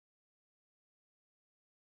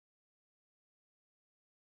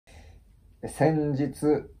先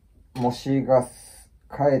日、模試が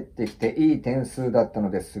帰ってきていい点数だったの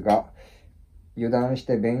ですが、油断し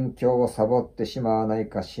て勉強をサボってしまわない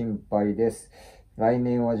か心配です。来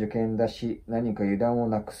年は受験だし、何か油断を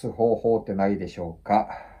なくす方法ってないでしょうか。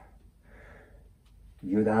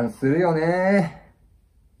油断するよね。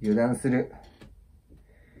油断する。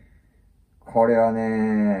これは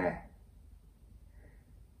ね、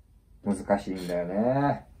難しいんだよ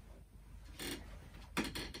ね。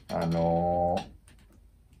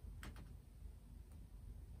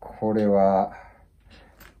これは、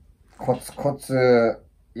コツコツ、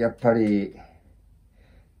やっぱり、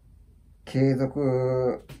継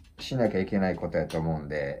続しなきゃいけないことやと思うん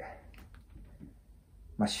で、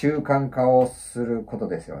習慣化をすること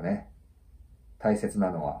ですよね。大切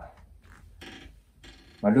なのは。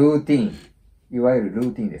ルーティン。いわゆるル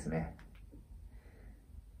ーティンですね。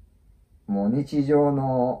もう日常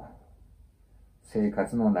の生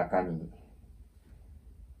活の中に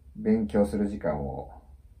勉強する時間を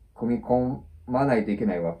組み込まないといけ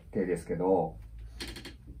ないわけですけど、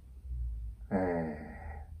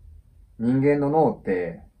人間の脳っ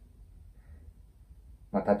て、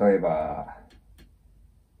例えば、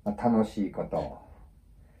楽しいこと、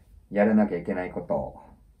やらなきゃいけないこと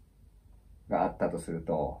があったとする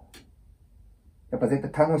と、やっぱ絶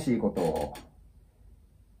対楽しいことを、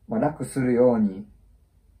楽するように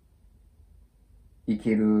生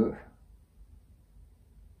きる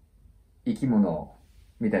生き物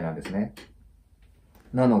みたいなんですね。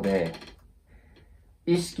なので、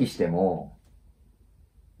意識しても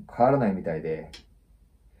変わらないみたいで、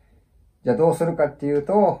じゃあどうするかっていう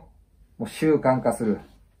と、もう習慣化する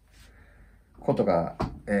ことが、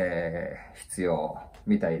必要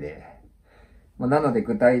みたいで、なので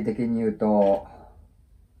具体的に言うと、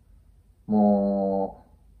も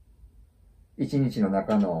う、一日の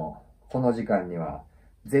中のこの時間には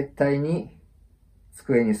絶対に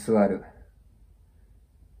机に座るっ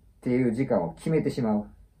ていう時間を決めてしまう。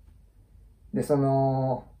で、決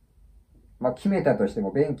めたとして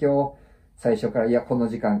も勉強最初から、いや、この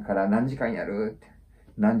時間から何時間やるって、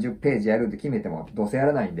何十ページやるって決めてもどうせや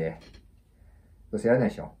らないんで、どうせやらない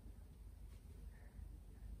でしょ。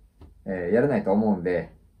やらないと思うん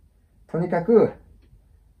で、とにかく、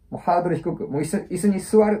もうハードル低く、もう椅子に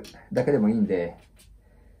座るだけでもいいんで、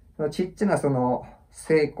そのちっちゃな成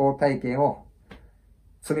功体験を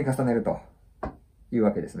積み重ねるという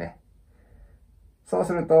わけですね。そう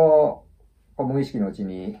すると、無意識のうち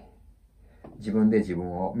に自分で自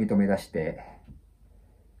分を認め出して、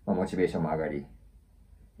モチベーションも上がり、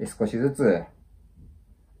少しずつ、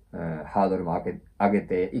ハードルも上げ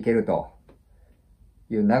ていけると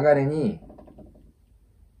いう流れに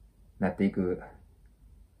なっていく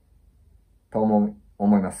と思い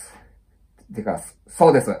ます。てか、そ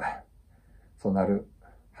うです。そうなる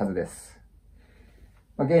はずです。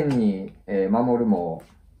現に、MAMORUも、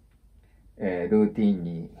ルーティン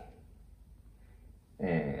に、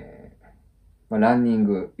ランニン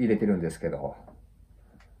グ入れてるんですけど、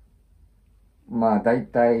だい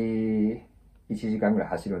たい1時間ぐらい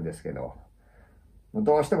走るんですけど、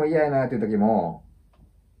どうしても嫌やなという時も、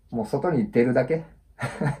もう外に出るだけ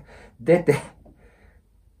出て、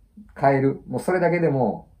帰る。もうそれだけで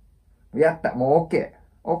も、やったもう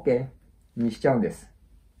OK にしちゃうんです。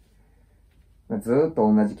ずーっ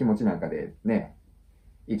と同じ気持ちなんかでね、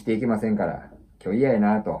生きていけませんから、今日嫌や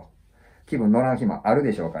なと、気分乗らん日もある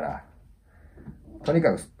でしょうから、とに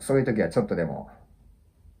かくそういう時はちょっとでも、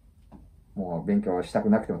もう勉強したく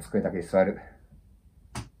なくても机だけに座る。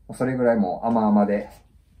それぐらいもう甘々で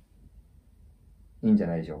いいんじゃ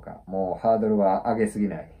ないでしょうか。もうハードルは上げすぎ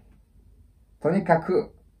ない。とにか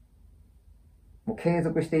く、もう継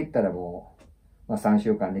続していったらもう、3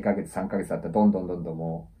週間、2ヶ月、3ヶ月だったらどんどん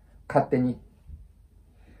もう勝手に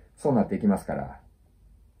そうなっていきますから。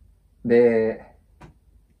で、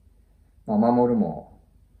MAMORUも、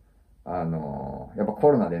やっぱコ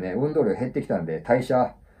ロナでね、運動量減ってきたんで、代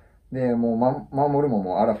謝で、もうMAMORUも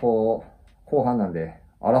もうアラフォー後半なんで、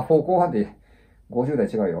アラフォー後半で50代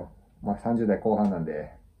違うよ。30代後半なん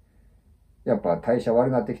で、やっぱ代謝悪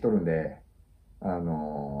くなってきとるんで、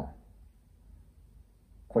こ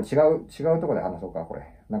れ違うとこで話そうか、これ。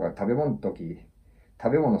なんか食べ物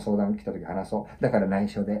相談来た時話そう。だから内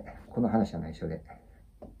緒で。この話は内緒で。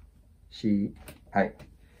はい。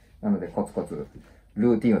なので、コツコツ、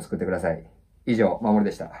ルーティンを作ってください。以上、MAMORU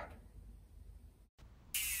でした。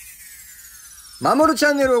MAMORUチ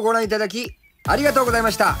ャンネルをご覧いただき、ありがとうござい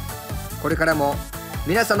ました。これからも、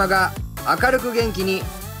皆様が明るく元気に、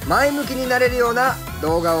前向きになれるような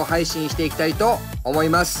動画を配信していきたいと思い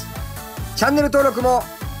ます。チャンネル登録も、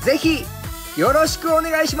ぜひ、よろしくお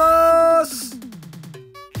願いします。